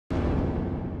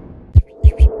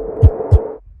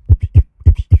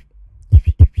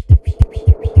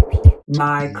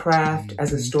My craft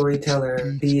as a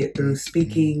storyteller, be it through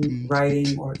speaking,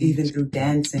 writing, or even through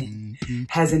dancing,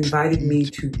 has invited me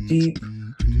to deep,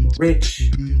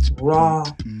 rich, raw,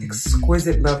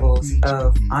 exquisite levels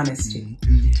of honesty.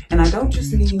 And I don't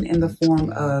just mean in the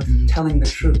form of telling the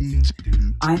truth.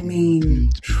 I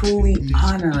mean truly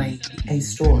honoring a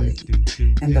story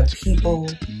and the people,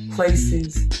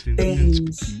 places,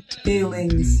 things,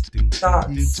 feelings,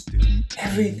 thoughts,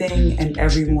 everything and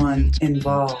everyone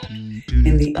involved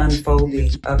in the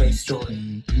unfolding of a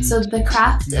story. So the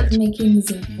craft of making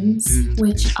zines,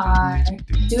 which are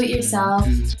do-it-yourself,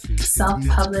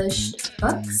 self-published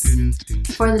books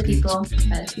for the people,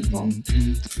 by the people.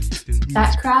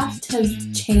 That craft has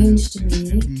changed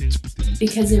me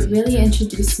because it really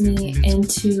introduced me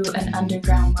into an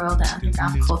underground world, an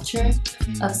underground culture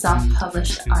of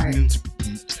self-published art.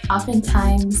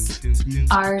 Oftentimes,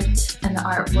 art and the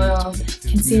art world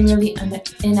can seem really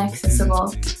inaccessible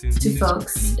to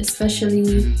folks,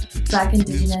 especially Black,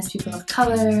 Indigenous, people of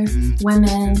color,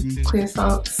 women, queer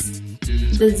folks.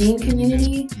 The zine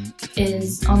community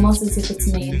is almost as if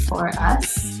it's made for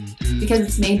us because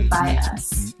it's made by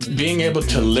us. Being able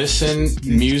to listen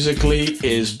musically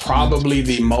is probably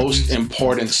the most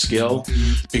important skill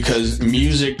because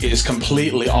music is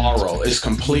completely oral. It's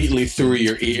completely through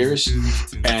your ears.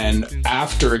 And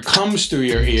after it comes through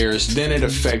your ears, then it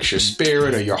affects your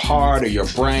spirit or your heart or your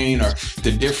brain or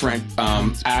the different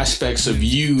aspects of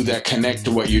you that connect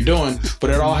to what you're doing.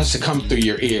 But it all has to come through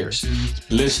your ears,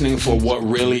 listening for what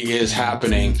really is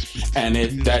happening. And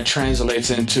that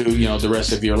translates into, the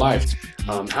rest of your life.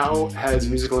 How has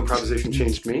musical improvisation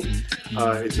changed me?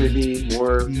 It's made me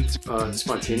more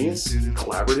spontaneous,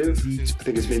 collaborative. I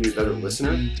think it's made me a better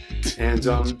listener. And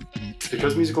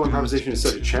because musical improvisation is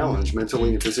such a challenge, mentally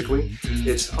and physically,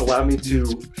 it's allowed me to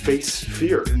face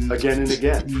fear again and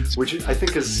again, which I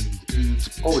think is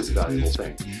always a valuable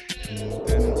thing.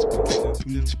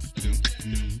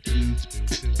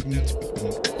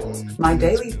 My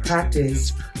daily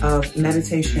practice of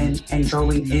meditation and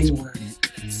going inward,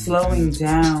 slowing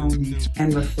down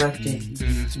and reflecting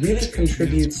really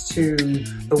contributes to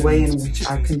the way in which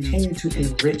I continue to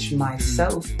enrich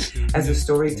myself as a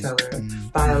storyteller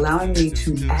by allowing me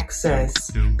to access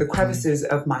the crevices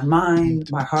of my mind,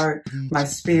 my heart, my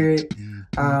spirit,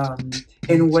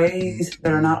 in ways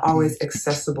that are not always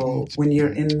accessible when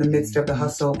you're in the midst of the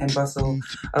hustle and bustle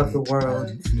of the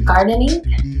world.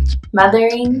 Gardening,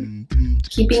 mothering,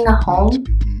 keeping a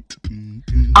home,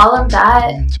 all of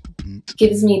that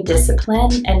gives me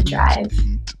discipline and drive.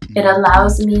 It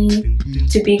allows me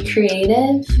to be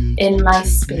creative in my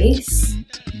space,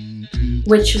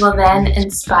 which will then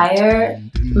inspire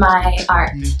my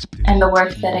art and the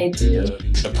work that I do.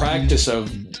 The practice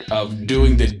of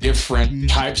doing the different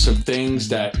types of things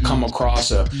that come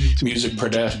across a music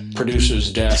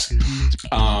producer's desk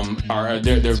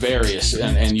they're various,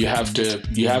 and you have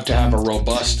to have a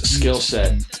robust skill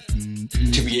set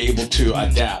to be able to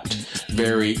adapt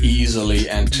very easily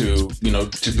and to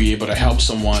be able to help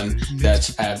someone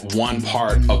that's at one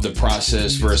part of the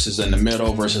process versus in the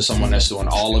middle versus someone that's doing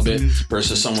all of it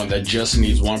versus someone that just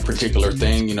needs one particular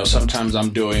thing. Sometimes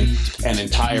I'm doing an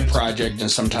entire project and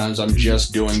sometimes I'm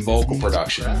just doing vocal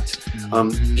production.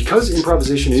 Because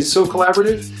improvisation is so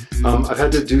collaborative, I've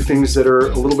had to do things that are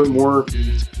a little bit more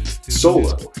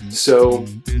solo. So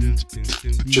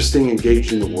just staying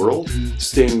engaged in the world,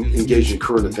 staying engaged in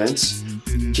current events,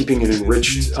 keeping an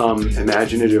enriched,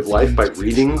 imaginative life by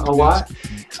reading a lot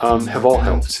have all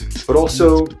helped. But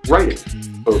also writing,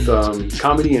 both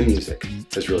comedy and music,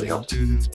 has really helped.